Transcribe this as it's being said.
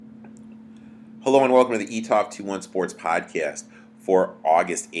Hello and welcome to the eTalk 21 Sports Podcast for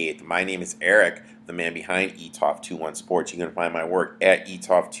August 8th. My name is Eric, the man behind eTalk 21 Sports. You can find my work at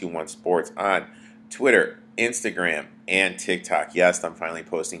eTalk 21 Sports on Twitter, Instagram, and TikTok. Yes, I'm finally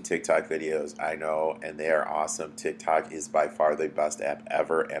posting TikTok videos. I know, and they are awesome. TikTok is by far the best app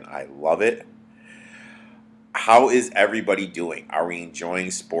ever, and I love it. How is everybody doing? Are we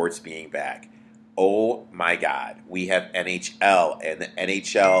enjoying sports being back? Oh my God, we have NHL, and the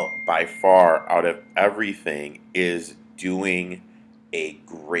NHL by far out of everything is doing a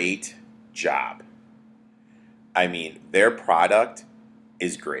great job. I mean, their product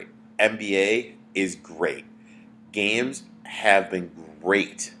is great. NBA is great. Games have been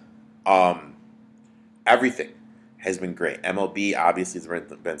great. Everything has been great. MLB, obviously, there's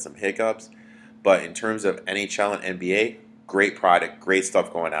been some hiccups, but in terms of NHL and NBA, great product, great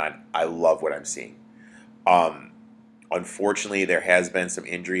stuff going on. I love what I'm seeing. Unfortunately, there has been some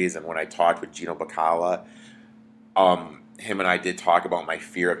injuries, and when I talked with Gino Bacala, him and I did talk about my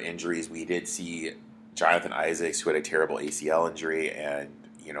fear of injuries. We did see Jonathan Isaacs, who had a terrible ACL injury, and,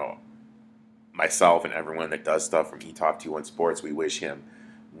 myself and everyone that does stuff from eTalk 21 Sports, we wish him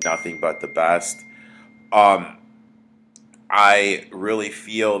nothing but the best. I really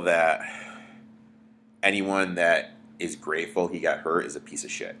feel that anyone that is grateful he got hurt is a piece of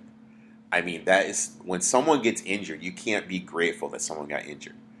shit. I mean, that is, when someone gets injured, you can't be grateful that someone got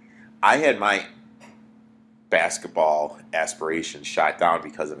injured. I had my basketball aspirations shot down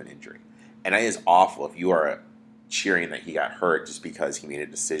because of an injury. And it is awful if you are cheering that he got hurt just because he made a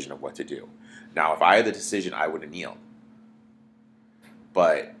decision of what to do. Now, if I had the decision, I would have kneeled.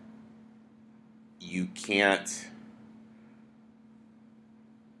 But you can't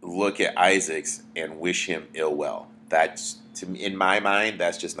look at Isaacs and wish him ill will. That's, in my mind,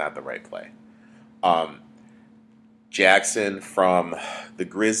 that's just not the right play. Jackson from the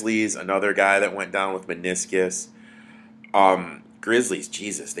Grizzlies, another guy that went down with meniscus. Grizzlies,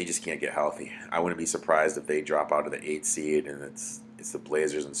 Jesus, they just can't get healthy. I wouldn't be surprised if they drop out of the 8th seed and it's the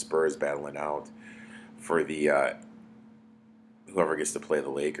Blazers and Spurs battling out for the whoever gets to play the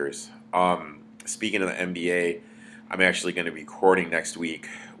Lakers. Speaking of the NBA, I'm actually going to be recording next week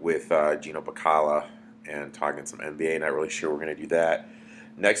with Gino Bacala and talking some NBA. Not really sure we're going to do that.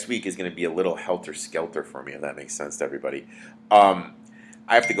 Next week is going to be a little helter-skelter for me, if that makes sense to everybody. I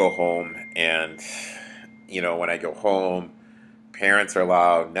have to go home, and, when I go home, parents are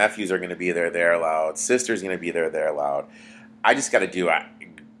loud, nephews are going to be there, they're loud, sister's going to be there, they're loud. I just got to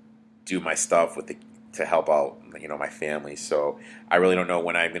do my stuff to help out, my family. So I really don't know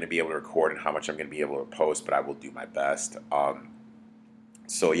when I'm going to be able to record and how much I'm going to be able to post, but I will do my best.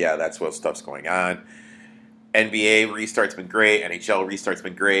 So yeah, that's what stuff's going on. NBA restart's been great. NHL restart's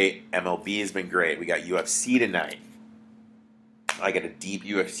been great. MLB has been great. We got UFC tonight. I got a deep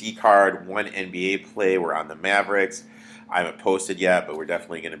UFC card, one NBA play. We're on the Mavericks. I haven't posted yet, but we're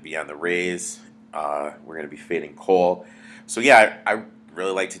definitely going to be on the Rays. We're going to be fading Cole. So yeah, I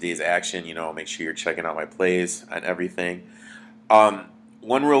really like today's action. Make sure you're checking out my plays and everything.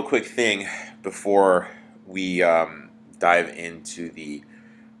 One real quick thing before we dive into the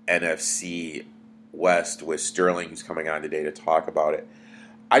NFC West with Sterling, who's coming on today to talk about it.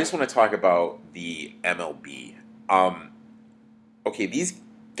 I just want to talk about the MLB. Okay, these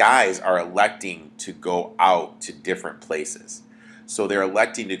guys are electing to go out to different places. So they're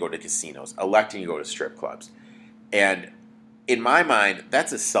electing to go to casinos, electing to go to strip clubs. And in my mind,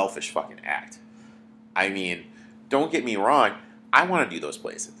 that's a selfish fucking act. I mean, don't get me wrong, I want to do those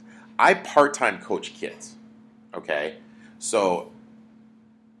places. I part-time coach kids, okay? So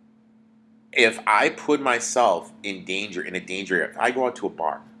if I put myself in danger area, if I go out to a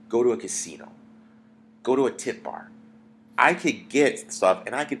bar, go to a casino, go to a tip bar, I could get stuff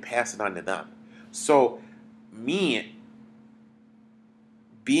and I could pass it on to them. So being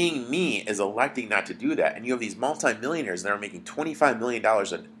me is electing not to do that. And you have these multimillionaires that are making $25 million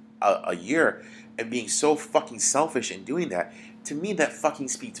a year and being so fucking selfish in doing that. To me, that fucking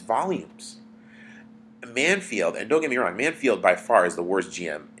speaks volumes. Manfield, and don't get me wrong, Manfield by far is the worst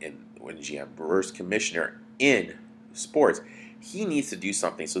worst commissioner in sports. He needs to do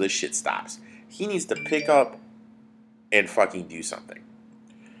something so this shit stops. He needs to pick up and fucking do something.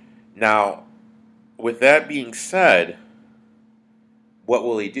 Now, with that being said, what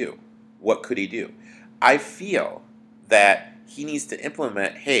will he do? What could he do? I feel that he needs to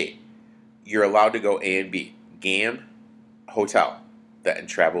implement, hey, you're allowed to go A and B. Game, hotel, and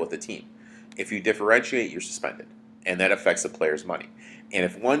travel with the team. If you differentiate, you're suspended. And that affects the player's money. And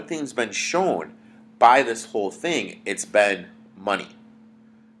if one thing's been shown by this whole thing, it's been money.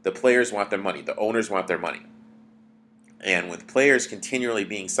 The players want their money. The owners want their money. And with players continually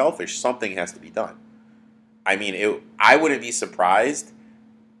being selfish, something has to be done. I mean, I wouldn't be surprised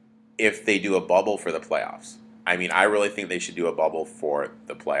if they do a bubble for the playoffs. I mean, I really think they should do a bubble for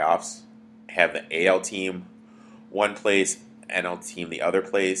the playoffs. Have the AL team one place, NL team the other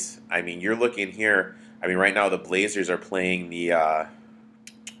place. I mean, you're looking here. I mean, right now the Blazers are playing the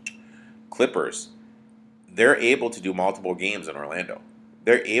Clippers. They're able to do multiple games in Orlando.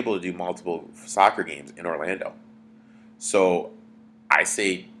 They're able to do multiple soccer games in Orlando. So I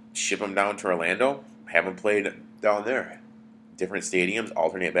say ship them down to Orlando, have them play down there. Different stadiums,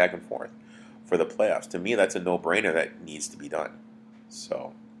 alternate back and forth for the playoffs. To me, that's a no-brainer that needs to be done.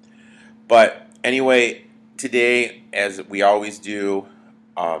 So, but anyway, today, as we always do,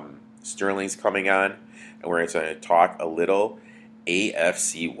 Sterling's coming on, and we're going to talk a little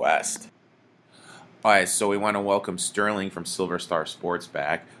AFC West. All right, so we want to welcome Sterling from Silver Star Sports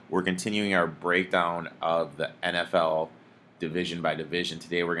back. We're continuing our breakdown of the NFL division by division.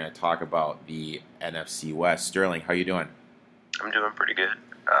 Today we're going to talk about the NFC West. Sterling, how you doing? I'm doing pretty good.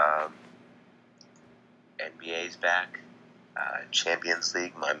 NBA's back. Champions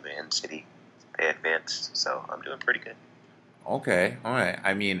League, my Man City, they advanced, so I'm doing pretty good. Okay, all right.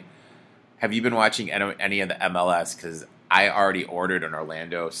 I mean, have you been watching any of the MLS? Because I already ordered an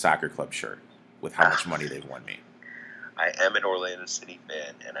Orlando Soccer Club shirt with how much money they've won me. I am an Orlando City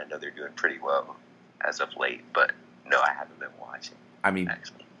fan, and I know they're doing pretty well as of late, but no, I haven't been watching. I mean,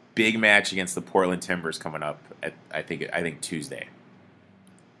 actually. Big match against the Portland Timbers coming up at I think Tuesday.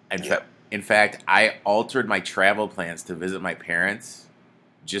 In fact, I altered my travel plans to visit my parents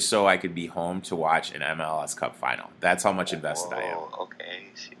just so I could be home to watch an MLS Cup final. That's how much invested I am. Okay.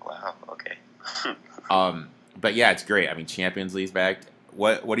 Wow. Okay. But yeah, it's great. I mean, Champions League's back.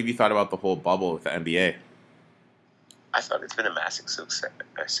 What have you thought about the whole bubble with the NBA? I thought it's been a massive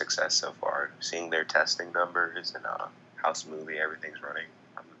success so far. Seeing their testing numbers and how smoothly everything's running,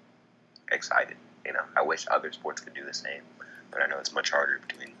 I'm excited. I wish other sports could do the same, but I know it's much harder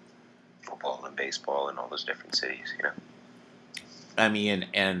between football and baseball and all those different cities. I mean,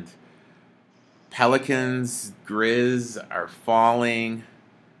 and Pelicans, Grizz are falling.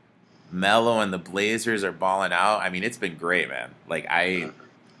 Melo and the Blazers are balling out. I mean, it's been great, man. Like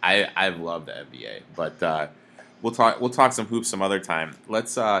I've loved the NBA, but we'll talk some hoops some other time.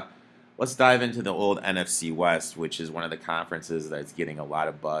 Let's dive into the old NFC West, which is one of the conferences that's getting a lot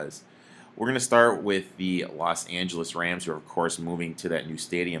of buzz. We're going to start with the Los Angeles Rams, who are, of course, moving to that new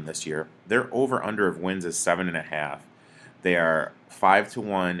stadium this year. Their over-under of wins is 7.5. They are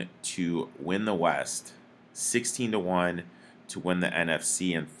 5-1 to win the West, 16-1 to win the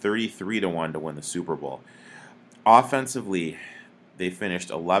NFC, and 33-1 to win the Super Bowl. Offensively, they finished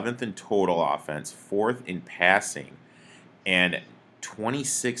 11th in total offense, 4th in passing, and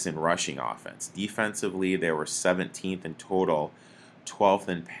 26th in rushing offense. Defensively, they were 17th in total, 12th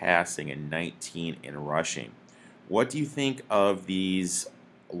in passing, and 19th in rushing. What do you think of these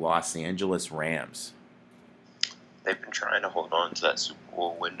Los Angeles Rams? They've been trying to hold on to that Super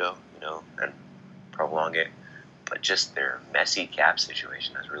Bowl window, and prolong it, but just their messy cap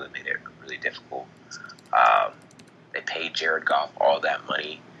situation has really made it really difficult. They paid Jared Goff all that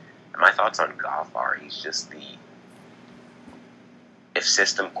money. And my thoughts on Goff are he's just if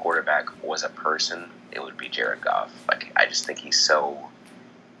system quarterback was a person, it would be Jared Goff. I just think he's so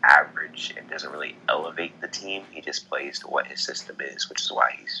average and doesn't really elevate the team. He just plays to what his system is, which is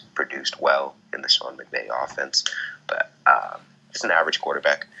why he's produced well in the Sean McVay offense. But it's an average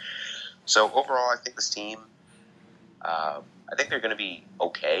quarterback. So overall, I think this team, I think they're going to be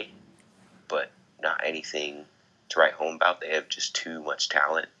okay, but not anything to write home about. They have just too much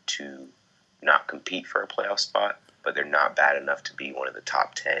talent to not compete for a playoff spot, but they're not bad enough to be one of the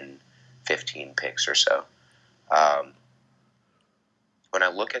top 10, 15 picks or so. When I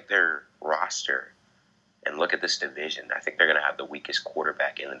look at their roster and look at this division, I think they're going to have the weakest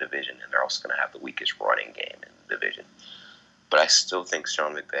quarterback in the division, and they're also going to have the weakest running game in the division. But I still think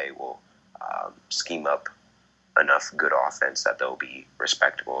Sean McVay will scheme up enough good offense that they'll be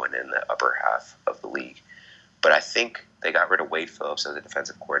respectable and in the upper half of the league. But I think they got rid of Wade Phillips as a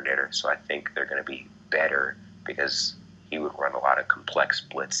defensive coordinator, so I think they're going to be better because he would run a lot of complex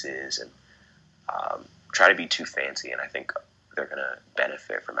blitzes and try to be too fancy, and I think they're going to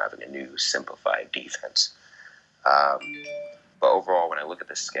benefit from having a new simplified defense. But overall, when I look at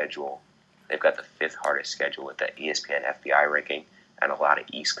the schedule, they've got the 5th hardest schedule with the ESPN FBI ranking and a lot of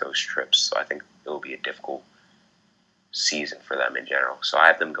East Coast trips, so I think it will be a difficult season for them in general. So I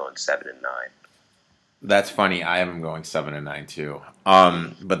have them going 7-9. That's funny. I have them going 7-9 too.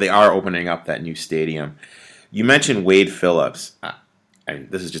 But they are opening up that new stadium. You mentioned Wade Phillips.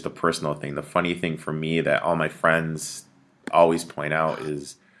 This is just a personal thing. The funny thing for me that all my friends always point out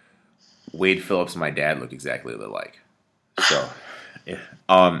is Wade Phillips and my dad look exactly alike. So,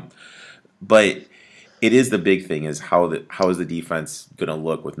 yeah. But it is the big thing is how is the defense going to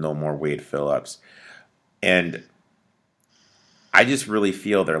look with no more Wade Phillips? And I just really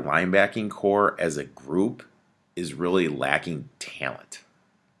feel their linebacking core as a group is really lacking talent.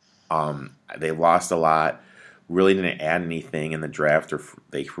 They lost a lot, really didn't add anything in the draft, or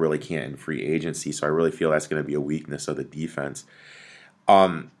they really can't in free agency. So I really feel that's going to be a weakness of the defense.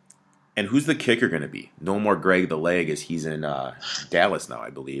 And who's the kicker going to be? No more Greg the Leg, as he's in Dallas now, I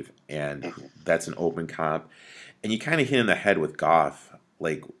believe, and that's an open comp. And you kind of hit in the head with Goff.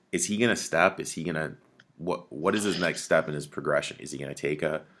 Like, is he going to step? Is he going to what is his next step in his progression? Is he going to take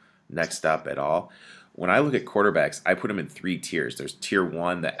a next step at all? When I look at quarterbacks, I put him in 3 tiers. There's tier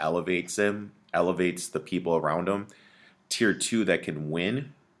 1 that elevates him, elevates the people around him. Tier 2 that can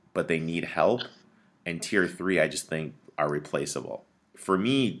win, but they need help. And tier 3 I just think are replaceable. For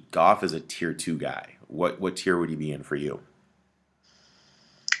me, Goff is a tier 2 guy. What tier would he be in for you?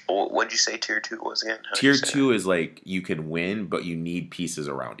 What did you say tier 2 was again? Tier 2 is like you can win, but you need pieces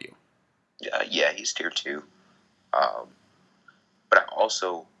around you. Yeah, he's tier 2. But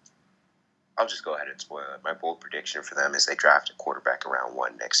I'll just go ahead and spoil it. My bold prediction for them is they draft a quarterback around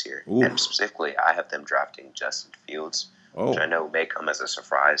 1 next year. Ooh. And specifically, I have them drafting Justin Fields, which I know may come as a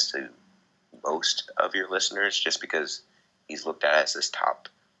surprise to most of your listeners just because he's looked at as this top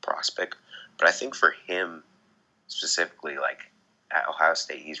prospect. But I think for him specifically, like at Ohio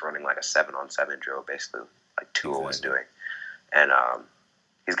State, he's running like a 7-on-7 drill, basically, like Tua was doing. And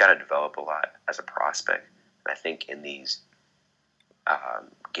he's got to develop a lot as a prospect. And I think in these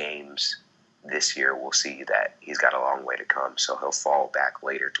games this year, we'll see that he's got a long way to come. So he'll fall back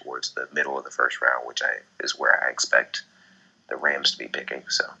later towards the middle of the first round, which is where I expect the Rams to be picking.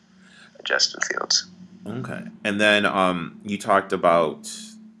 So Justin Fields. Okay. And then you talked about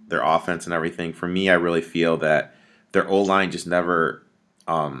their offense and everything. For me, I really feel that their O-line just never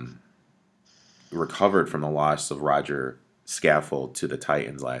recovered from the loss of Roger Scaffold to the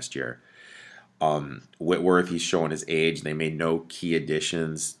Titans last year. Whitworth, he's showing his age. They made no key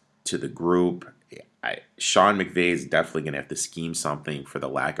additions to the group. Sean McVay is definitely going to have to scheme something for the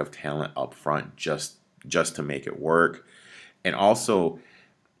lack of talent up front just to make it work. And also,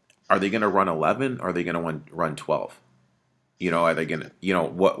 are they going to run 11 or are they going to run 12? Are they going to,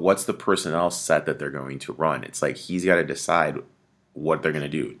 what's the personnel set that they're going to run? It's like he's got to decide what they're going to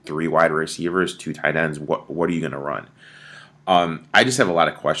do. 3 wide receivers, 2 tight ends. What are you going to run? I just have a lot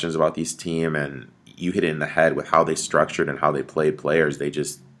of questions about this team, and you hit it in the head with how they structured and how they played players. They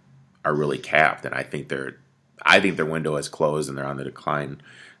just are really capped, and I think their window has closed and they're on the decline,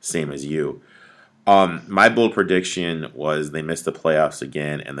 same as you. My bold prediction was they missed the playoffs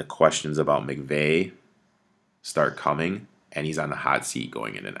again, and the questions about McVay start coming, and he's on the hot seat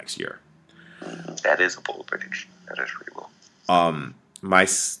going into next year. That is a bold prediction. That is pretty bold.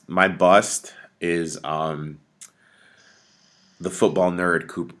 My bust is the football nerd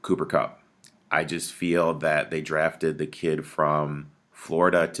Cooper Kupp. I just feel that they drafted the kid from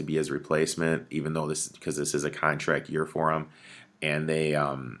Florida to be his replacement, even though this is a contract year for him, and they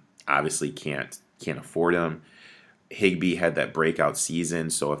obviously can't afford him. Higbee had that breakout season,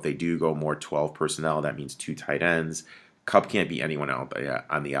 so if they do go more 12 personnel, that means 2 tight ends. Kupp can't beat anyone out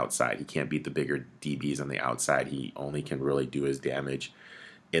on the outside. He can't beat the bigger DBs on the outside. He only can really do his damage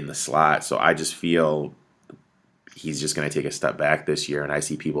in the slot. So I just feel he's just going to take a step back this year, and I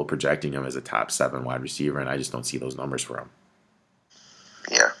see people projecting him as a top 7 wide receiver, and I just don't see those numbers for him.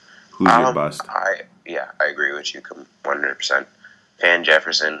 Yeah. Who's your bust? I agree with you 100%. Van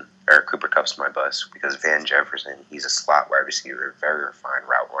Jefferson, or Cooper Kupp's my bust, because Van Jefferson, he's a slot wide receiver, very refined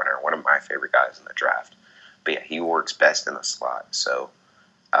route runner, one of my favorite guys in the draft. But yeah, he works best in the slot. So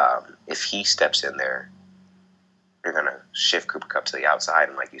if he steps in there, you're going to shift Cooper Kupp to the outside,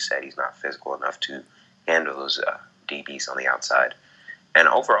 and like you said, he's not physical enough to handle those DBs on the outside. And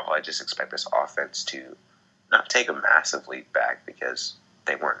overall, I just expect this offense to not take a massive leap back because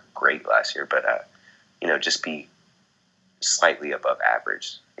they weren't great last year, but just be slightly above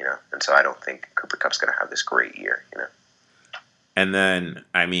average, And so I don't think Cooper Kupp's going to have this great year, And then,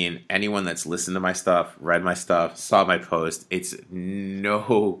 anyone that's listened to my stuff, read my stuff, saw my post, it's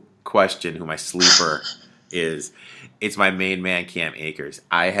no question who my sleeper is. It's my main man, Cam Akers.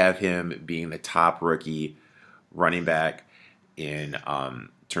 I have him being the top rookie running back in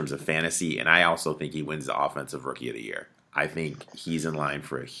terms of fantasy, and I also think he wins the Offensive Rookie of the Year. I think he's in line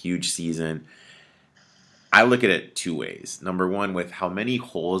for a huge season. I look at it 2 ways. Number one, with how many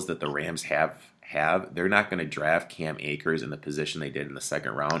holes that the Rams have, they're not going to draft Cam Akers in the position they did in the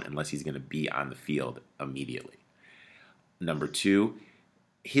second round unless he's going to be on the field immediately. Number two,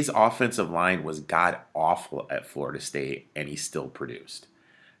 his offensive line was god awful at Florida State, and he still produced.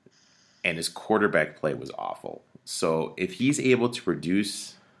 And his quarterback play was awful. So if he's able to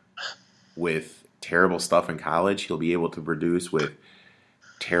produce with terrible stuff in college, he'll be able to produce with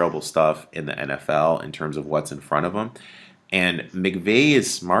terrible stuff in the NFL in terms of what's in front of him. And McVay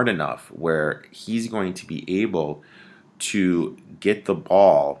is smart enough where he's going to be able to get the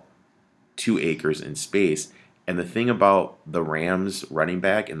ball 2 acres in space. And the thing about the Rams running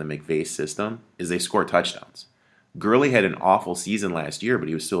back in the McVay system is they score touchdowns. Gurley had an awful season last year, but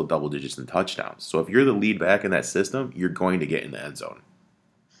he was still double digits in touchdowns. So if you're the lead back in that system, you're going to get in the end zone.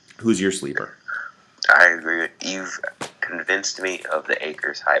 Who's your sleeper? I agree. You've convinced me of the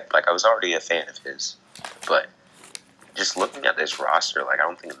Akers hype. Like, I was already a fan of his, but just looking at this roster, like, I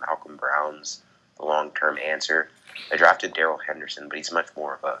don't think Malcolm Brown's the long-term answer. I drafted Darrell Henderson, but he's much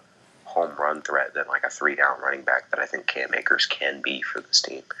more of a home run threat than like a 3-down running back that I think Cam Akers can be for this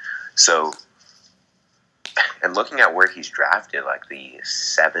team. So, and looking at where he's drafted, like the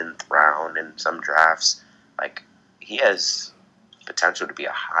 7th round in some drafts, like, he has potential to be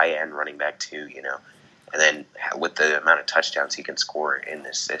a high-end running back too, you know. And then with the amount of touchdowns he can score in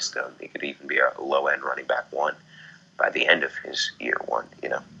this system, he could even be a low-end running back 1 by the end of his year 1, you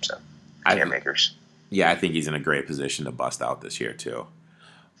know. So, Cam Akers. Yeah, I think he's in a great position to bust out this year too.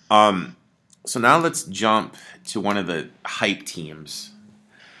 So now let's jump to one of the hype teams,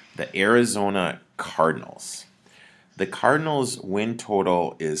 the Arizona Cardinals. The Cardinals' win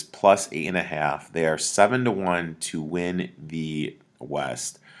total is plus 8.5. They are 7-1 to win the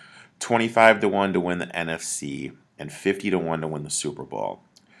West, 25-1 to win the NFC, and 50-1 to win the Super Bowl.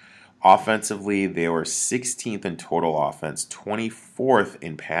 Offensively, they were 16th in total offense, 24th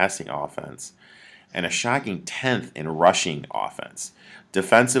in passing offense, and a shocking 10th in rushing offense.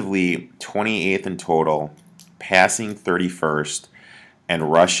 Defensively, 28th in total, passing 31st,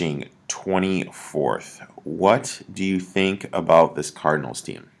 and rushing 24th. What do you think about this Cardinals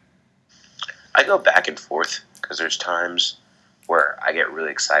team? I go back and forth because there's times where I get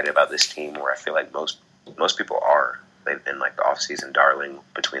really excited about this team where I feel like most people are. They've been like the offseason darling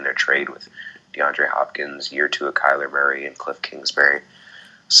between their trade with DeAndre Hopkins, year 2 of Kyler Murray, and Cliff Kingsbury.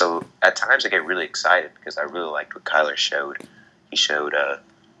 So at times I get really excited because I really liked what Kyler showed. He showed a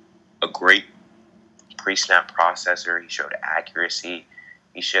great pre-snap processor. He showed accuracy.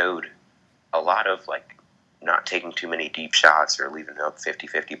 He showed a lot of like not taking too many deep shots or leaving up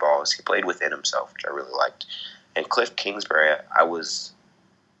 50-50 balls. He played within himself, which I really liked. And Cliff Kingsbury, I was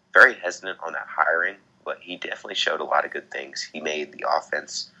very hesitant on that hiring, but he definitely showed a lot of good things. He made the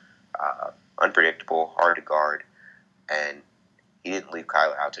offense unpredictable, hard to guard, and he didn't leave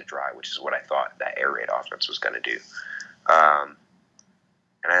Kyler out to dry, which is what I thought that air raid offense was going to do.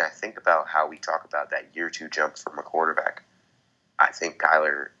 And I think about how we talk about that year 2 jump from a quarterback. I think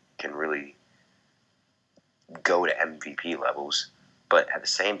Kyler can really go to MVP levels. But at the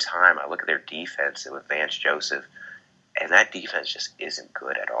same time, I look at their defense with Vance Joseph, and that defense just isn't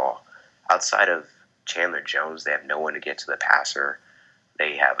good at all. Outside of Chandler Jones, they have no one to get to the passer.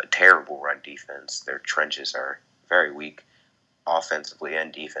 They have a terrible run defense. Their trenches are very weak, offensively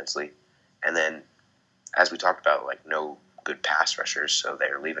and defensively. And then, as we talked about, like, no good pass rushers, so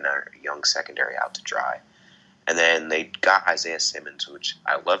they're leaving our young secondary out to dry. And then they got Isaiah Simmons, which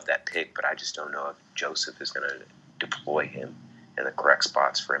I love that pick, but I just don't know if Joseph is going to deploy him in the correct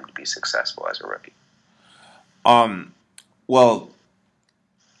spots for him to be successful as a rookie. Well,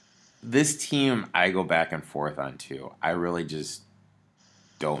 this team I go back and forth on too. I really just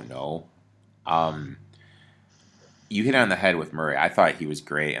don't know. You hit on the head with Murray. I thought he was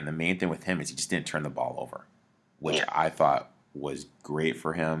great, and the main thing with him is he just didn't turn the ball over, which I thought was great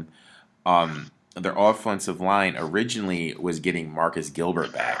for him. Their offensive line originally was getting Marcus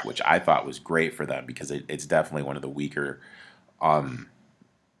Gilbert back, which I thought was great for them because it's definitely one of the weaker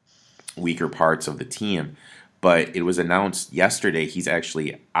parts of the team. But it was announced yesterday he's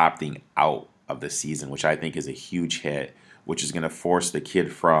actually opting out of the season, which I think is a huge hit, which is going to force the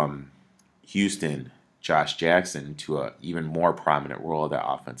kid from Houston, Josh Jackson, to an even more prominent role of that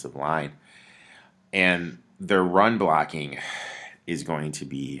offensive line. And their run blocking is going to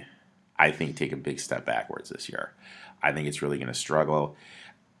be, I think, take a big step backwards this year. I think it's really going to struggle.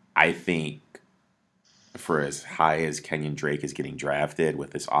 I think for as high as Kenyon Drake is getting drafted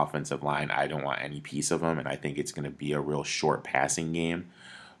with this offensive line, I don't want any piece of him, and I think it's going to be a real short passing game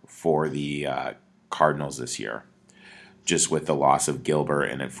for the Cardinals this year, just with the loss of Gilbert,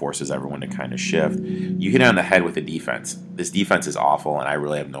 and it forces everyone to kind of shift. You hit it on the head with the defense. This defense is awful, and I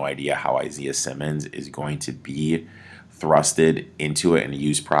really have no idea how Isaiah Simmons is going to be thrusted into it and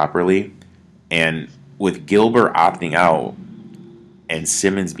used properly. And with Gilbert opting out and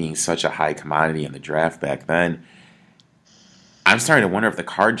Simmons being such a high commodity in the draft back then, I'm starting to wonder if the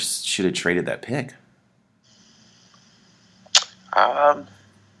Cards should have traded that pick. I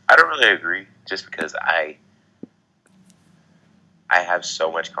don't really agree, just because I have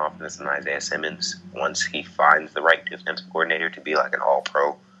so much confidence in Isaiah Simmons once he finds the right defensive coordinator to be like an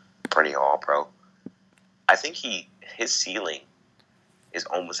all-pro, perennial all-pro. I think his ceiling is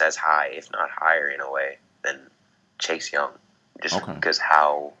almost as high, if not higher in a way, than Chase Young, just because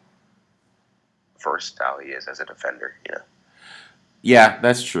how versatile he is as a defender, you know. Yeah,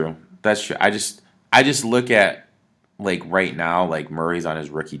 that's true. That's true. I just look at, like, right now, like, Murray's on his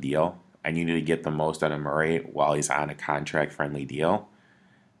rookie deal. I needed to get the most out of Murray while he's on a contract-friendly deal.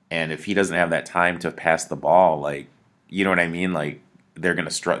 And if he doesn't have that time to pass the ball, like, you know what I mean? Like, they're going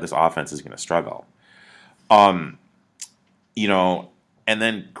to this offense is going to struggle. You know, and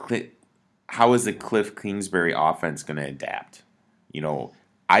then how is the Cliff Kingsbury offense going to adapt? You know,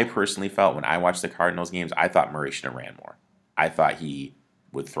 I personally felt when I watched the Cardinals games, I thought Murray should have ran more. I thought he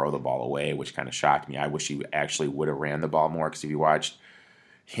would throw the ball away, which kind of shocked me. I wish he actually would have ran the ball more, because if you watched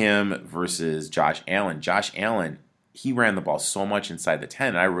him versus Josh Allen, he ran the ball so much inside the 10,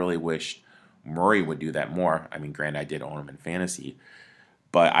 and I really wished Murray would do that more. I mean, granted, I did own him in fantasy,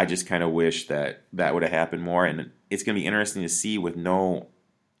 but I just kind of wish that would have happened more. And it's going to be interesting to see with no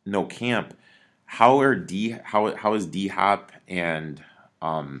camp, how is D-Hop and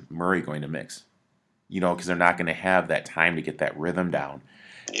Murray going to mix? You know, because they're not going to have that time to get that rhythm down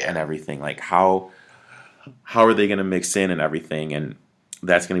and everything. Like, how are they going to mix in and everything? And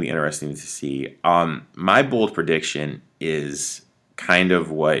that's going to be interesting to see. My bold prediction is kind of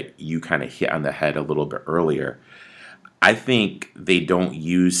what you kind of hit on the head a little bit earlier. I think they don't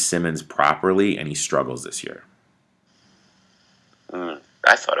use Simmons properly, and he struggles this year.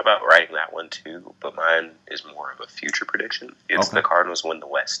 I thought about writing that one too, but mine is more of a future prediction. It's the Cardinals win the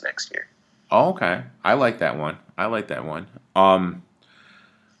West next year. Oh, okay. I like that one.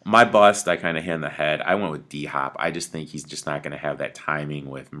 My bust, I kind of hit in the head. I went with D-Hop. I just think he's just not going to have that timing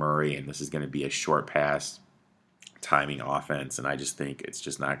with Murray, and this is going to be a short pass timing offense, and I just think it's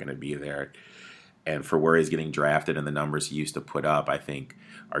just not going to be there. And for where he's getting drafted and the numbers he used to put up, I think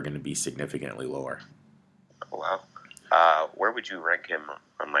are going to be significantly lower. Oh, wow. Where would you rank him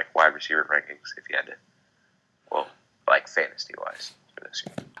on, like, wide receiver rankings if you had to? Well, like, fantasy-wise for this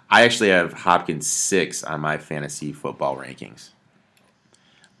year. I actually have Hopkins 6 on my fantasy football rankings.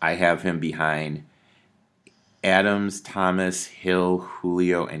 I have him behind Adams, Thomas, Hill,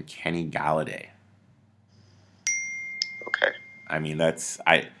 Julio, and Kenny Galladay. Okay. I mean,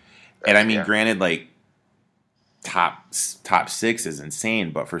 granted, like, top 6 is insane,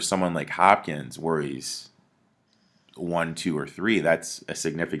 but for someone like Hopkins, where he's 1, 2, or 3, that's a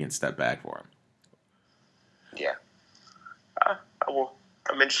significant step back for him. Yeah.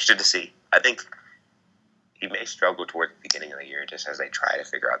 I'm interested to see. I think he may struggle toward the beginning of the year just as they try to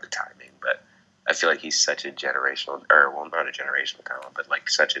figure out the timing, but I feel like he's such a generational, or, well, not a generational talent, but like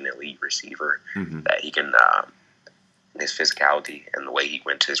such an elite receiver that he can, his physicality and the way he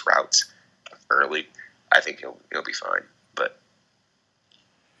went to his routes early, I think he'll be fine. But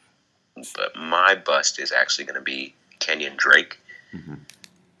my bust is actually going to be Kenyon Drake.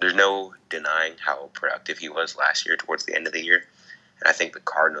 There's no denying how productive he was last year towards the end of the year. And I think the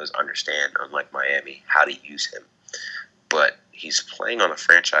Cardinals understand, unlike Miami, how to use him. But he's playing on a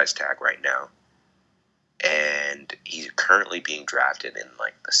franchise tag right now. And he's currently being drafted in,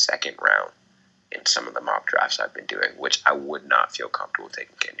 like, the second round in some of the mock drafts I've been doing, which I would not feel comfortable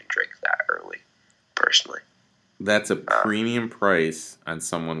taking Kenyon Drake that early, personally. That's a premium price on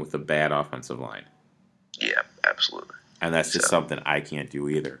someone with a bad offensive line. Yeah, absolutely. And that's just something I can't do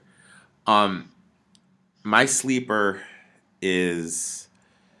either. My sleeper is,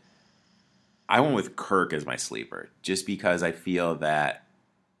 I went with Kirk as my sleeper, just because I feel that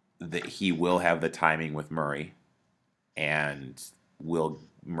he will have the timing with Murray, and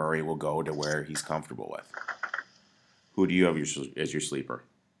Murray will go to where he's comfortable with. Who do you have as your sleeper?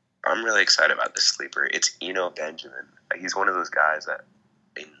 I'm really excited about this sleeper. It's Eno Benjamin. He's one of those guys that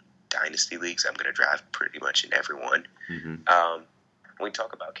in dynasty leagues I'm going to draft pretty much in every one. When we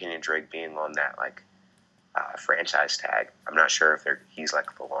talk about Kenyon Drake being on that, like, franchise tag, I'm not sure if he's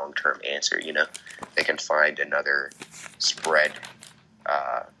like the long-term answer. You know, they can find another spread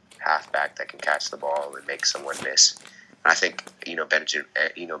halfback that can catch the ball and make someone miss. I think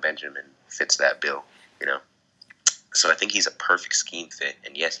Benjamin fits that bill. You know, so I think he's a perfect scheme fit.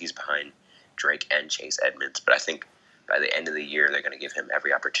 And yes, he's behind Drake and Chase Edmonds, but I think by the end of the year they're going to give him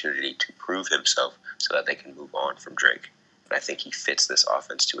every opportunity to prove himself so that they can move on from Drake. And I think he fits this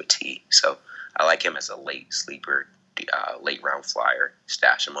offense to a T. So I like him as a late sleeper, late round flyer.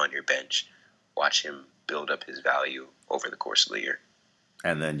 Stash him on your bench. Watch him build up his value over the course of the year.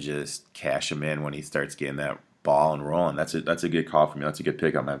 And then just cash him in when he starts getting that ball and rolling. That's a good call from you. That's a good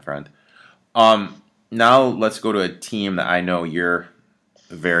pickup, my friend. Now let's go to a team that I know you're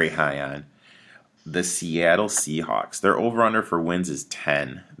very high on. The Seattle Seahawks. Their over-under for wins is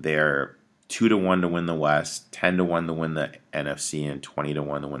 10. They're 2-1 to win the West, 10-1 to win the NFC, and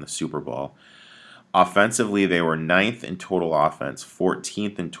 20-1 to win the Super Bowl. Offensively, they were 9th in total offense,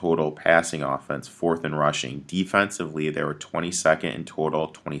 14th in total passing offense, 4th in rushing. Defensively, they were 22nd in total,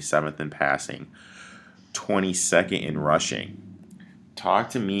 27th in passing, 22nd in rushing. Talk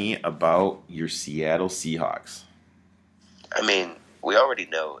to me about your Seattle Seahawks. I mean, we already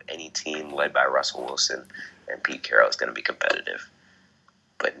know any team led by Russell Wilson and Pete Carroll is going to be competitive.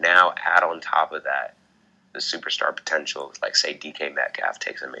 But now add on top of that the superstar potential, like say DK Metcalf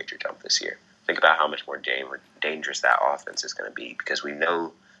takes a major jump this year. Think about how much more dangerous that offense is going to be, because we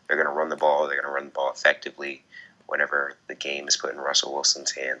know they're going to run the ball. They're going to run the ball effectively. Whenever the game is put in Russell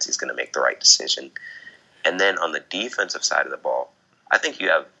Wilson's hands, he's going to make the right decision. And then on the defensive side of the ball, I think you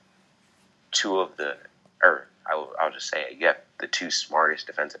have I'll just say it, you have the two smartest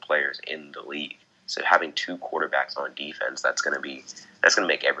defensive players in the league. So having two quarterbacks on defense, that's going to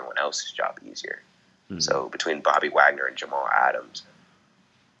make everyone else's job easier. Mm-hmm. So between Bobby Wagner and Jamal Adams,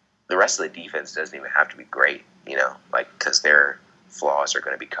 the rest of the defense doesn't even have to be great, because their flaws are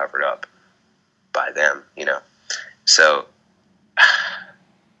going to be covered up by them, So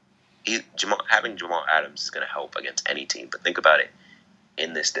having Jamal Adams is going to help against any team. But think about it.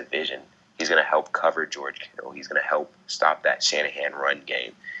 In this division, he's going to help cover George Kittle. He's going to help stop that Shanahan run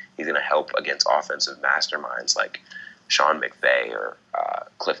game. He's going to help against offensive masterminds like Sean McVay or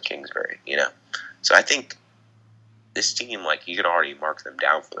Cliff Kingsbury, So I think this team, you can already mark them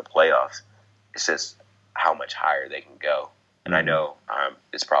down for the playoffs. It's just how much higher they can go. And I know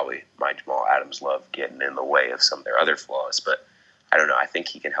it's probably my Jamal Adams love getting in the way of some of their other flaws, but I don't know. I think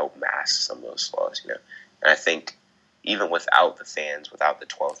he can help mask some of those flaws, And I think even without the fans, without the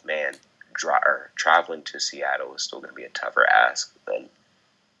 12th man, traveling to Seattle is still going to be a tougher ask than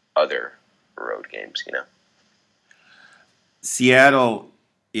other road games, Seattle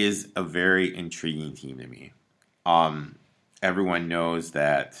is a very intriguing team to me. Everyone knows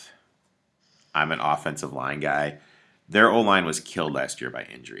that I'm an offensive line guy. Their O-line was killed last year by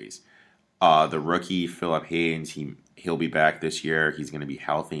injuries. The rookie, Phillip Haynes, he'll be back this year. He's going to be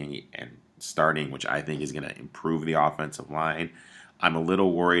healthy and starting, which I think is going to improve the offensive line. I'm a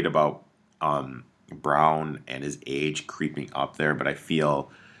little worried about Brown and his age creeping up there, but I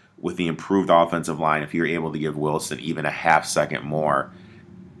feel with the improved offensive line, if you're able to give Wilson even a half second more,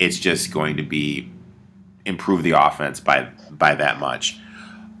 it's just going to be improve the offense by that much.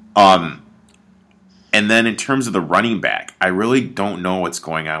 And then in terms of the running back, I really don't know what's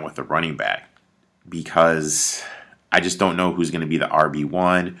going on with the running back, because I just don't know who's going to be the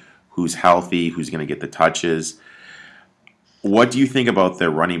RB1, who's healthy, who's going to get the touches. What do you think about their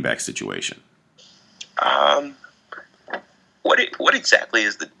running back situation? What exactly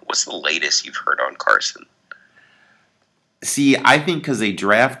what's the latest you've heard on Carson? See, I think because they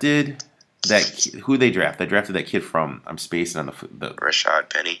drafted who they drafted? They drafted that kid from, I'm spacing on the Rashad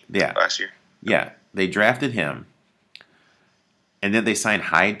Penny. Yeah. Last year. Yeah, they drafted him, and then they signed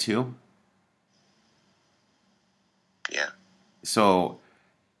Hyde too. Yeah. So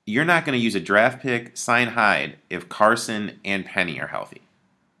you're not going to use a draft pick, sign Hyde, if Carson and Penny are healthy.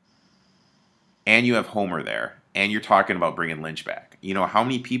 And you have Homer there, and you're talking about bringing Lynch back. How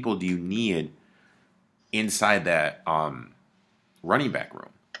many people do you need inside that running back room?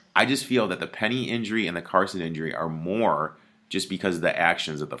 I just feel that the Penny injury and the Carson injury are more just because of the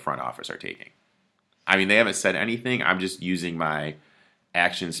actions that the front office are taking. I mean, they haven't said anything. I'm just using my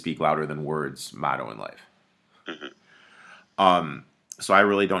actions speak louder than words motto in life. Mm-hmm. So I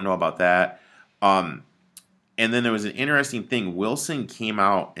really don't know about that. And then there was an interesting thing. Wilson came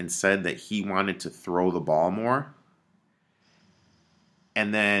out and said that he wanted to throw the ball more.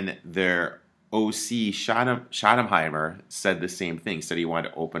 And then their OC, Schottenheimer, said the same thing, said he wanted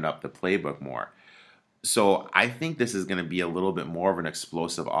to open up the playbook more. So I think this is going to be a little bit more of an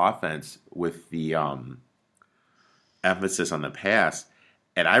explosive offense with the emphasis on the pass.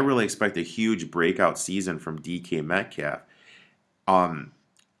 And I really expect a huge breakout season from DK Metcalf.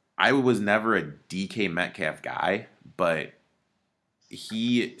 I was never a DK Metcalf guy, but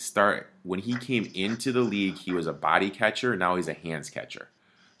when he came into the league, he was a body catcher. Now he's a hands catcher.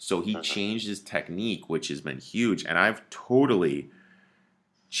 So he changed his technique, which has been huge. And I've totally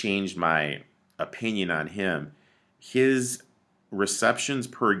changed my opinion on him. His receptions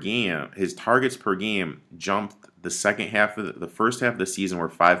per game, his targets per game jumped the first half of the season were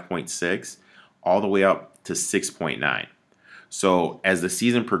 5.6 all the way up to 6.9. So as the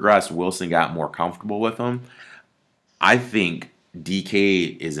season progressed, Wilson got more comfortable with him. I think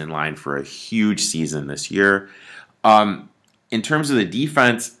DK is in line for a huge season this year. In terms of the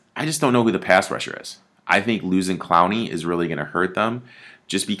defense, I just don't know who the pass rusher is. I think losing Clowney is really going to hurt them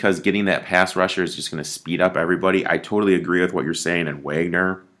just because getting that pass rusher is just going to speed up everybody. I totally agree with what you're saying and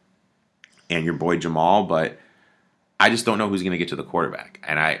Wagner and your boy Jamal, but I just don't know who's going to get to the quarterback.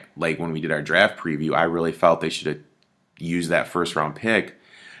 And I, like when we did our draft preview, I really felt they should have used that first round pick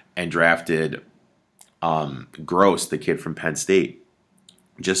and drafted Gross, the kid from Penn State,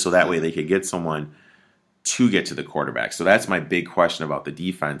 just so that way they could get someone to get to the quarterback. So that's my big question about the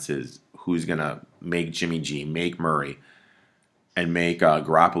defense is who's going to make Jimmy G, make Murray, and make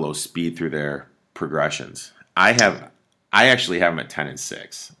Garoppolo speed through their progressions. I actually have them at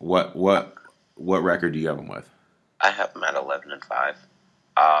 10-6. What record do you have them with? I have them at 11-5.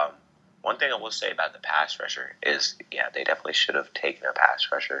 One thing I will say about the pass rusher is, yeah, they definitely should have taken a pass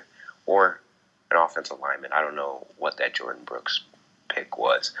rusher or an offensive lineman. I don't know what that Jordan Brooks pick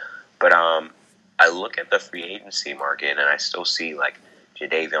was, but I look at the free agency market and I still see like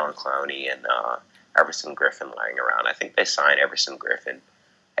Jadeveon Clowney and Everson Griffin lying around. I think they signed Everson Griffin,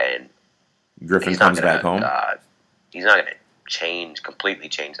 and Griffin comes back home. He's not going to completely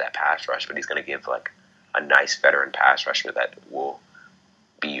change that pass rush, but he's going to give like a nice veteran pass rusher that will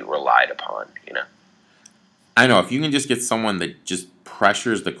be relied upon. You know. I know if you can just get someone that just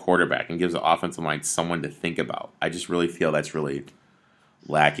pressures the quarterback and gives the offensive line someone to think about. I just really feel that's really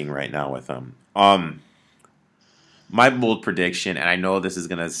lacking right now with them. My bold prediction, and I know this is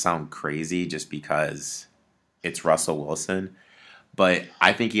going to sound crazy just because it's Russell Wilson, but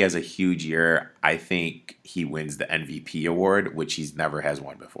I think he has a huge year. I think he wins the MVP award, which he's never has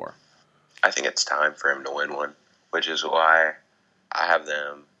won before. I think it's time for him to win one, which is why I have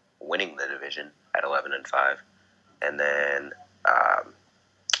them winning the division at 11-5. And then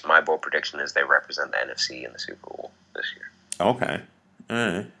my bold prediction is they represent the NFC in the Super Bowl this year. Okay.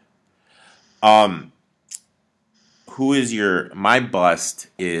 All right. Who is my bust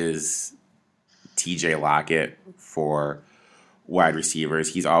is TJ Lockett for wide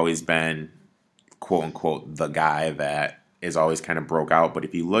receivers. He's always been, quote unquote, the guy that is always kind of broke out. But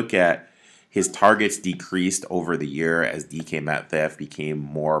if you look at his targets decreased over the year as DK Metcalf became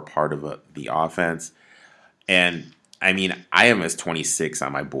more part of the offense. And I mean, I am as 26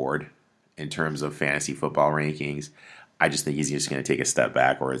 on my board in terms of fantasy football rankings. I just think he's just going to take a step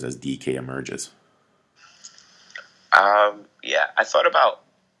backwards as DK emerges. Yeah, I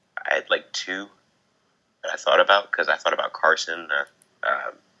had like two that I thought about Carson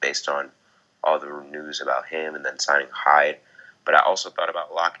based on all the news about him and then signing Hyde. But I also thought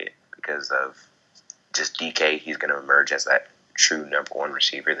about Lockett because of just DK. He's going to emerge as that true number one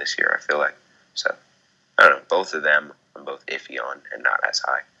receiver this year, I feel like. So, I don't know. Both of them I'm both iffy on and not as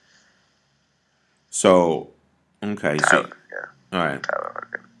high. So, okay. Tyler, so, yeah. All right. Tyler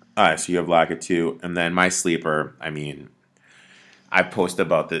Lockett. All right, so you have Lockett too. And then my sleeper, I mean, I posted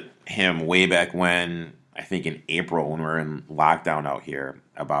about him way back when, I think in April when we were in lockdown out here,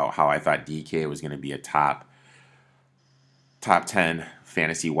 about how I thought DK was going to be a top 10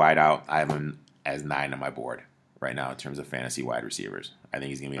 fantasy wideout. I have him as 9 on my board right now in terms of fantasy wide receivers. I think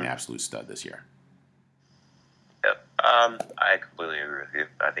he's going to be an absolute stud this year. Yep. I completely agree with you.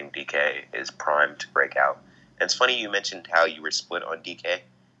 I think DK is primed to break out. And it's funny you mentioned how you were split on DK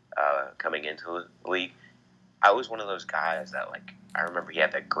coming into the league. I was one of those guys that, like, I remember he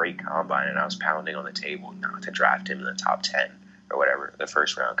had that great combine, and I was pounding on the table not to draft him in the top 10 or whatever, the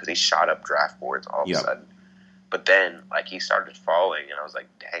first round, because he shot up draft boards all of a sudden. But then, like, he started falling, and I was like,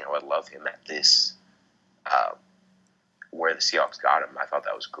 dang, I would love him at this, where the Seahawks got him. I thought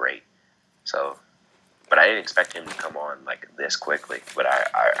that was great. So, but I didn't expect him to come on, like, this quickly. But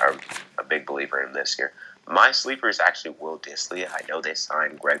I'm a big believer in him this year. My sleeper is actually Will Dissly. I know they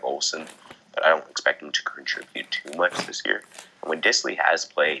signed Greg Olsen, but I don't expect him to contribute too much this year. And when Dissly has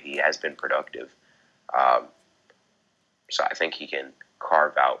played, he has been productive. So I think he can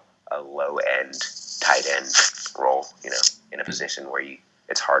carve out a low-end tight end role, in a position where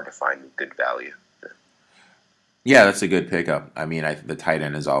it's hard to find good value. Yeah, that's a good pickup. I mean, the tight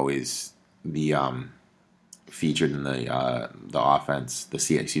end is always the featured in the offense, the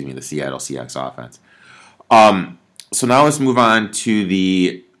Seattle Seahawks offense. So now let's move on to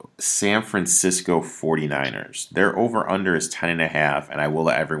the San Francisco 49ers. Their over-under is 10.5, and I will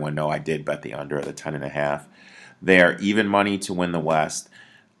let everyone know I did bet the under at the 10.5. They are even money to win the West.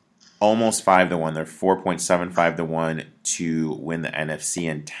 almost 5-1. They're 4.75-1 to win the NFC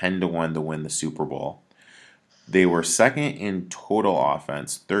and 10-1 to win the Super Bowl. They were second in total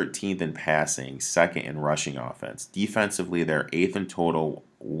offense, 13th in passing, second in rushing offense. Defensively, they're 8th in total,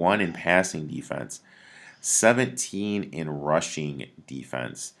 1 in passing defense, 17 in rushing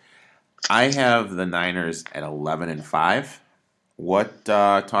defense. I have the Niners at 11-5. What?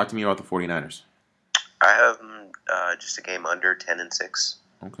 Talk to me about the 49ers. I have them just a game under 10-6.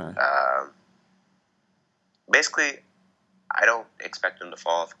 Okay. Basically, I don't expect them to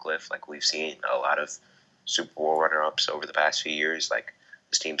fall off a cliff like we've seen a lot of Super Bowl runner-ups over the past few years. Like,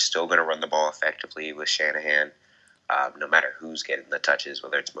 this team's still going to run the ball effectively with Shanahan, no matter who's getting the touches,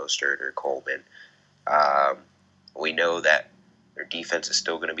 whether it's Mostert or Coleman. We know that their defense is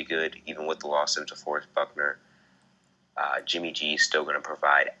still going to be good, even with the loss of DeForest Buckner. Jimmy G is still going to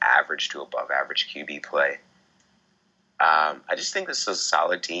provide average to above average QB play. I just think this is a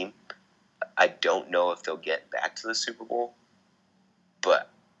solid team. I don't know if they'll get back to the Super Bowl, but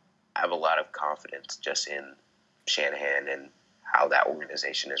I have a lot of confidence just in Shanahan and how that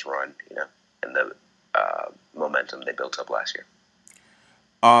organization is run, and the momentum they built up last year.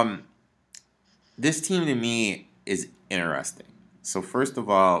 This team to me is interesting. So first of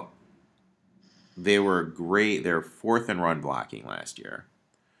all, they were great. They're 4th in run blocking last year,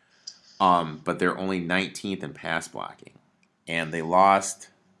 but they're only 19th in pass blocking, and they lost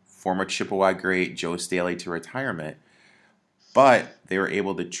former Chippewa great Joe Staley to retirement. But they were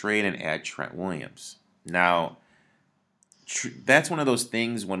able to trade and add Trent Williams. Now, that's one of those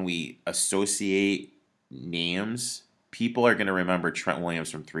things when we associate names, people are going to remember Trent Williams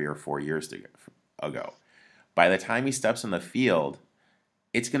from 3 or 4 years ago. By the time he steps on the field,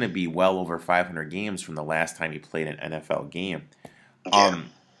 it's going to be well over 500 games from the last time he played an NFL game. Yeah.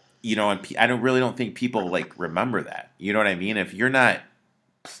 And I don't think people remember that. You know what I mean? If you're not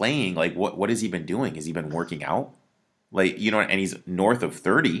playing, what has he been doing? Has he been working out? And he's north of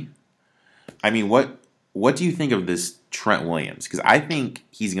 30. I mean, what do you think of this Trent Williams? Because I think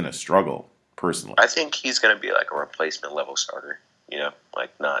he's going to struggle, personally. I think he's going to be like a replacement level starter,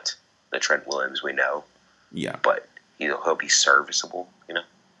 not the Trent Williams we know. Yeah. But he'll be serviceable,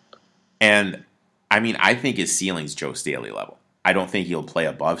 And, I mean, I think his ceiling's Joe Staley level. I don't think he'll play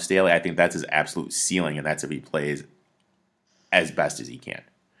above Staley. I think that's his absolute ceiling, and that's if he plays as best as he can.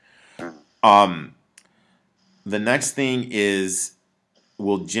 The next thing is,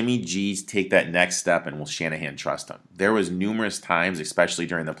 will Jimmy G take that next step, and will Shanahan trust him? There was numerous times, especially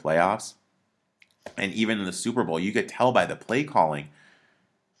during the playoffs, and even in the Super Bowl, you could tell by the play calling,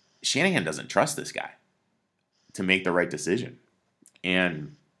 Shanahan doesn't trust this guy to make the right decision.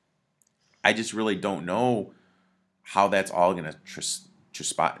 And I just really don't know how that's all going to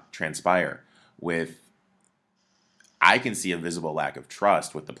transpire. I can see a visible lack of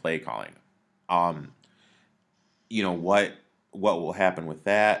trust with the play calling. What will happen with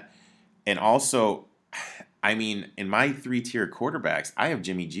that? And also, I mean, in my 3-tier quarterbacks, I have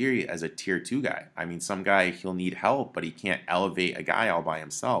Jimmy G as a tier 2 guy. I mean, some guy, he'll need help, but he can't elevate a guy all by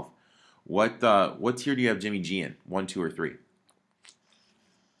himself. What tier do you have Jimmy G in? 1, 2, or 3?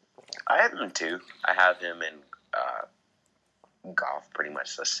 I have him 2. I have him in Goff, pretty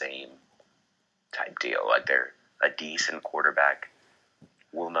much the same type deal. They're a decent quarterback,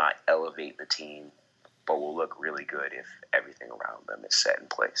 will not elevate the team, but will look really good if everything around them is set in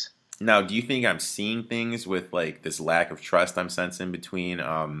place. Now, do you think I'm seeing things with this lack of trust I'm sensing between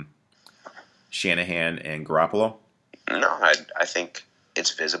Shanahan and Garoppolo? No, I think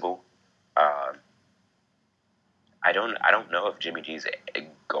it's visible. I don't know if Jimmy G's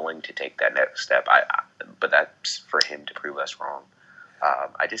going to take that next step. But that's for him to prove us wrong.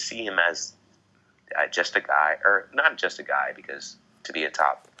 I just see him as just a guy, or not just a guy, because to be a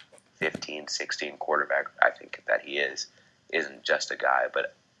top 15, 16 quarterback, I think that he isn't just a guy,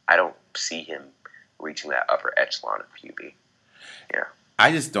 but I don't see him reaching that upper echelon of QB. Yeah.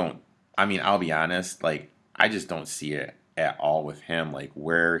 I just don't. I mean, I'll be honest. I just don't see it at all with him.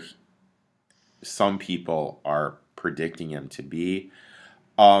 Where some people are predicting him to be.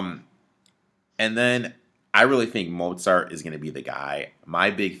 And then I really think Mozart is going to be the guy. My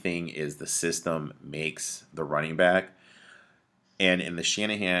big thing is the system makes the running back, and in the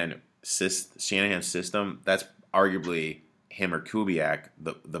Shanahan system, that's arguably him or Kubiak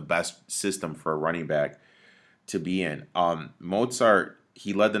the best system for a running back to be in. Mozart,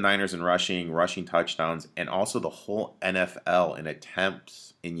 he led the Niners in rushing touchdowns, and also the whole NFL in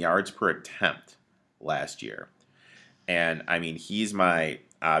attempts, in yards per attempt last year. And I mean, he's my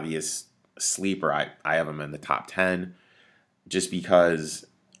obvious sleeper. I have him in the top 10 just because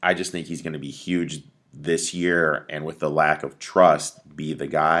I just think he's going to be huge this year and with the lack of trust be the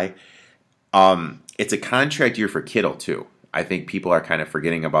guy. It's a contract year for Kittle too. I think people are kind of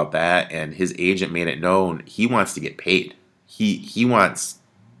forgetting about that, and his agent made it known he wants to get paid. He wants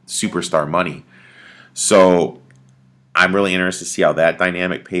superstar money. So I'm really interested to see how that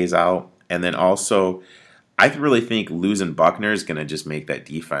dynamic pays out. And then also, I really think losing Buckner is going to just make that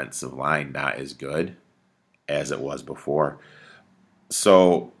defensive line not as good as it was before.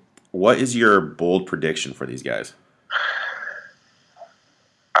 So, what is your bold prediction for these guys?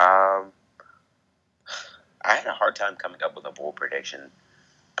 I had a hard time coming up with a bold prediction,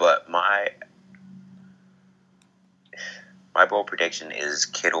 but my bold prediction is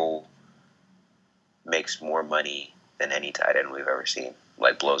Kittle makes more money than any tight end we've ever seen.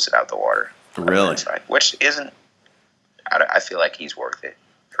 Like, blows it out the water. Really? Which isn't... I feel like he's worth it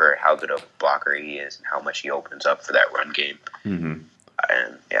for how good a blocker he is and how much he opens up for that run game. Mm-hmm.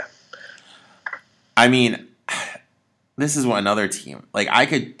 And, yeah. I mean, this is what another team... Like, I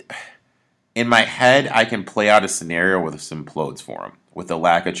could... In my head, I can play out a scenario where this implodes for him. With the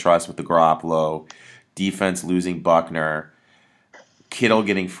lack of trust with the Garoppolo, defense losing Buckner, Kittle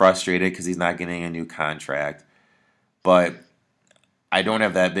getting frustrated because he's not getting a new contract. But I don't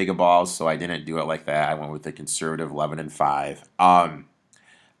have that big of balls, so I didn't do it like that. I went with the conservative 11-5.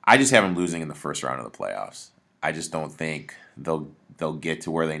 I just have them losing in the first round of the playoffs. I just don't think they'll get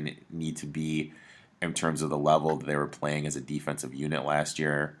to where they need to be in terms of the level that they were playing as a defensive unit last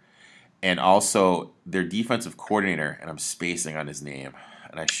year. And also, their defensive coordinator, and I'm spacing on his name,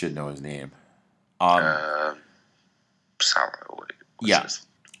 and I should know his name. Yeah,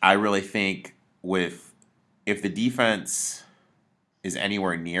 I really think if the defense is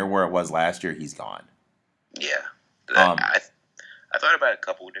anywhere near where it was last year, he's gone. Yeah. I thought about a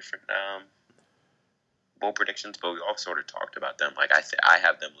couple of different bowl predictions, but we all sort of talked about them. Like, I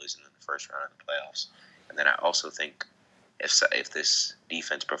have them losing in the first round of the playoffs. And then I also think if this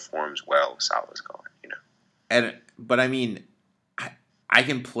defense performs well, Salah's gone, you know. But I mean, I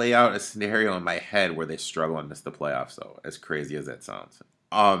can play out a scenario in my head where they struggle and miss the playoffs, though, as crazy as that sounds.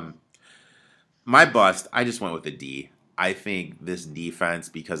 My bust, I just went with a D. I think this defense,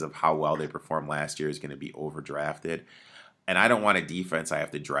 because of how well they performed last year, is going to be overdrafted. And I don't want a defense I have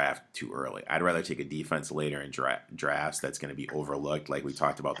to draft too early. I'd rather take a defense later in drafts that's going to be overlooked, like we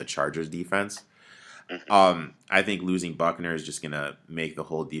talked about the Chargers defense. I think losing Buckner is just going to make the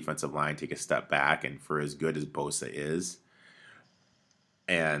whole defensive line take a step back. And for as good as Bosa is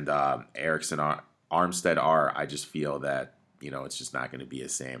and Erickson Armstead are, I just feel that, it's just not going to be the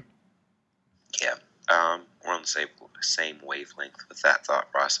same. Yeah. We're on the same wavelength with that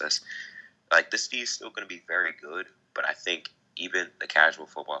thought process. Like, this D is still going to be very good, but I think even the casual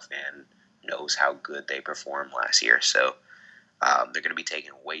football fan knows how good they performed last year. So they're going to be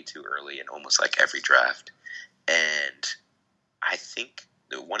taken way too early in almost like every draft. And I think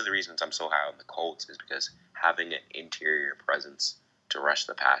one of the reasons I'm so high on the Colts is because having an interior presence to rush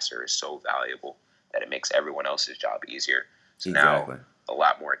the passer is so valuable that it makes everyone else's job easier. So exactly. Now a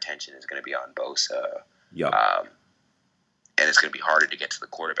lot more attention is going to be on Bosa. Yep. And it's going to be harder to get to the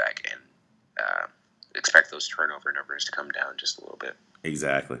quarterback and expect those turnover numbers to come down just a little bit.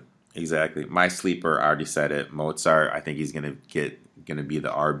 Exactly. My sleeper, I already said it, Mozart. I think he's going to be the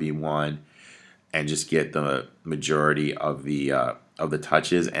RB1 and just get the majority of the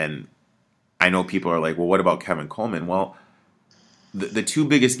touches. And I know people are like, well, what about Kevin Coleman? Well, the two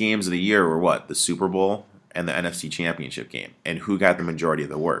biggest games of the year were what? The Super Bowl and the NFC Championship game. And who got the majority of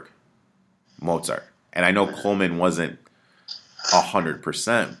the work? Mozart. And I know Coleman wasn't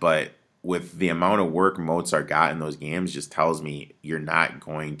 100%, but with the amount of work Mozart got in those games just tells me you're not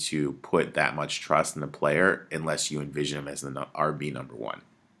going to put that much trust in the player unless you envision him as the RB number one.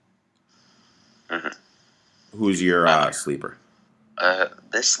 Mm-hmm. Who's your sleeper?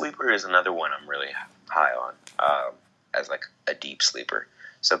 This sleeper is another one I'm really high on as like a deep sleeper.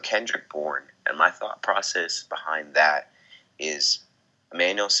 So Kendrick Bourne, and my thought process behind that is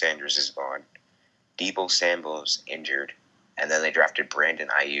Emmanuel Sanders is gone, Deebo Samuel's injured, and then they drafted Brandon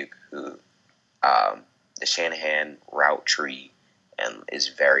Ayuk, who the Shanahan route tree and is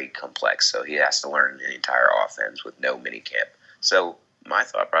very complex. So he has to learn an entire offense with no minicamp. So my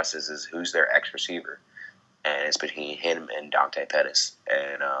thought process is who's their X receiver? And it's between him and Dante Pettis.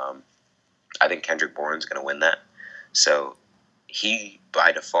 And I think Kendrick Bourne's going to win that. So he,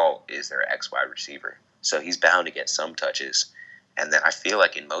 by default, is their X wide receiver. So he's bound to get some touches. And then I feel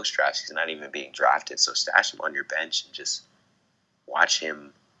like in most drafts, he's not even being drafted. So stash him on your bench and just watch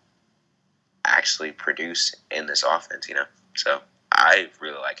him actually produce in this offense, So I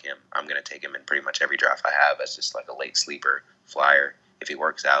really like him. I'm going to take him in pretty much every draft I have as just like a late sleeper flyer if he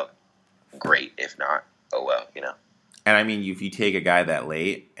works out. great. If not, oh well, And I mean, if you take a guy that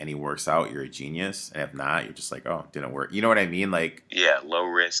late and he works out, you're a genius. And if not, you're just like, oh, didn't work. You know what I mean? Like, Yeah, low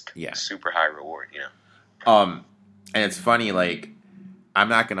risk, yeah. super high reward. And it's funny. Like, I'm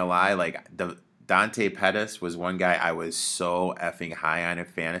not gonna lie. Like, Dante Pettis was one guy I was so effing high on in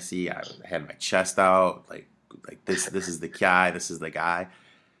fantasy. I had my chest out. Like this is the guy. This is the guy.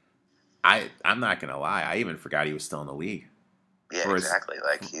 I'm not gonna lie. I even forgot he was still in the league. Yeah, exactly.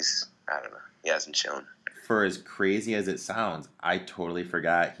 Like I don't know. He hasn't shown. For as crazy as it sounds, I totally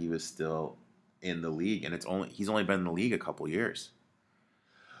forgot he was still in the league, and he's only been in the league a couple years.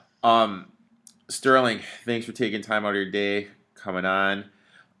 Sterling, thanks for taking time out of your day coming on.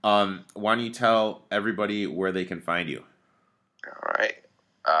 Why don't you tell everybody where they can find you? All right.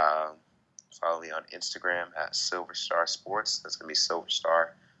 Follow me on Instagram at Silverstar Sports. That's going to be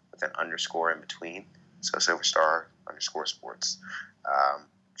Silverstar with an underscore in between. So Silverstar_sports.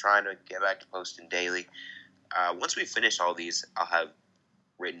 Trying to get back to posting daily. Once we finish all these, I'll have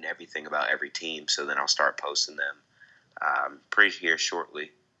written everything about every team, so then I'll start posting them pretty here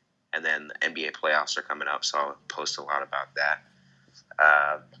shortly. And then the NBA playoffs are coming up, so I'll post a lot about that.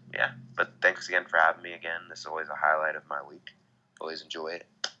 Yeah, but thanks again for having me again. This is always a highlight of my week. Always enjoy it.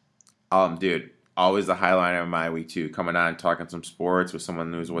 Dude, always the highlight of my week too. Coming on, talking some sports with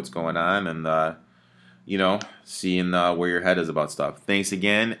someone who knows what's going on, and seeing where your head is about stuff. Thanks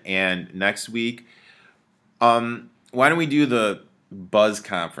again. And next week, why don't we do the Buzz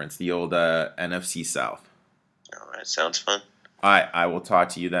Conference, the old NFC South? All right, sounds fun. All right, I will talk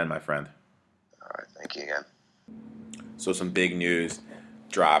to you then, my friend. All right, thank you again. So some big news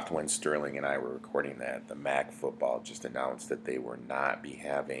dropped when Sterling and I were recording that. The MAC football just announced that they will not be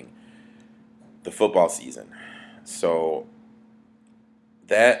having the football season. So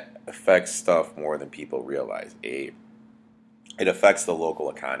that affects stuff more than people realize. It affects the local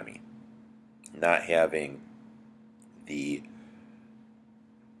economy. Not having the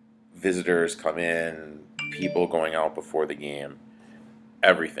visitors come in, people going out before the game,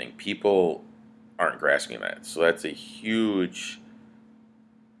 everything. People aren't grasping that. So that's a huge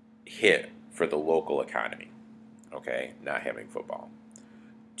hit for the local economy, okay, not having football.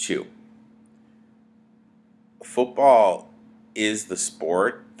 2, football is the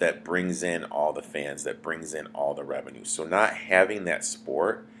sport that brings in all the fans, that brings in all the revenue. So not having that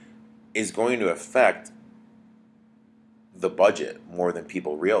sport is going to affect the budget more than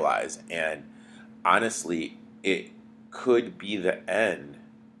people realize. And honestly, it could be the end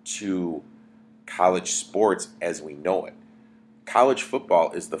to college sports as we know it. College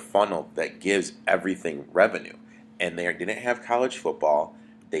football is the funnel that gives everything revenue. And they didn't have college football.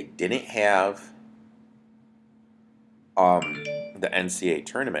 They didn't have the NCAA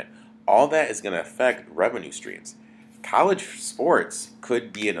tournament. All that is going to affect revenue streams. College sports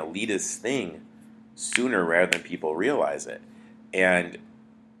could be an elitist thing sooner rather than people realize it. And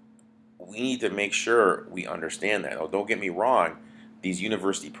we need to make sure we understand that. Oh, don't get me wrong, these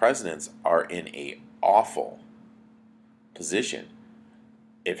university presidents are in an awful position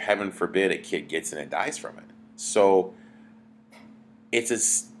if, heaven forbid, a kid gets in and dies from it. So it's a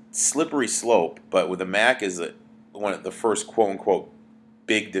slippery slope, but with the MAC is one of the first quote-unquote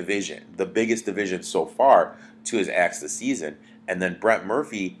big division, the biggest division so far to his acts this season. And then Brett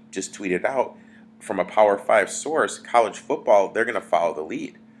Murphy just tweeted out from a Power 5 source, college football, they're going to follow the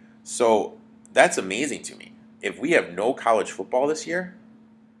lead. So that's amazing to me. If we have no college football this year,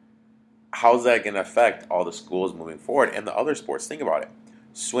 how's that going to affect all the schools moving forward and the other sports? Think about it.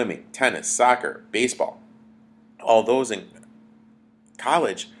 Swimming, tennis, soccer, baseball, all those in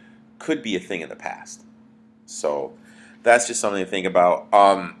college could be a thing in the past. So that's just something to think about.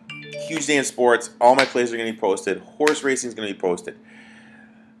 Huge day in sports. All my plays are going to be posted. Horse racing is going to be posted.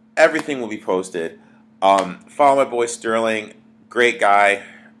 Everything will be posted. Follow my boy Sterling. Great guy.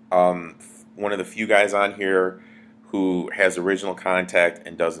 One of the few guys on here who has original contact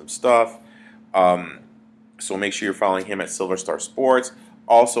and does some stuff. So make sure you're following him at Silverstar Sports.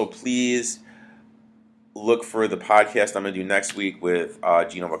 Also, please look for the podcast I'm going to do next week with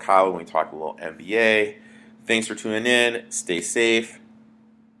Gino Bacala when we talk a little NBA. Thanks for tuning in. Stay safe.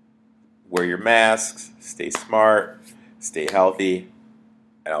 Wear your masks. Stay smart. Stay healthy.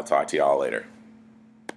 And I'll talk to you all later.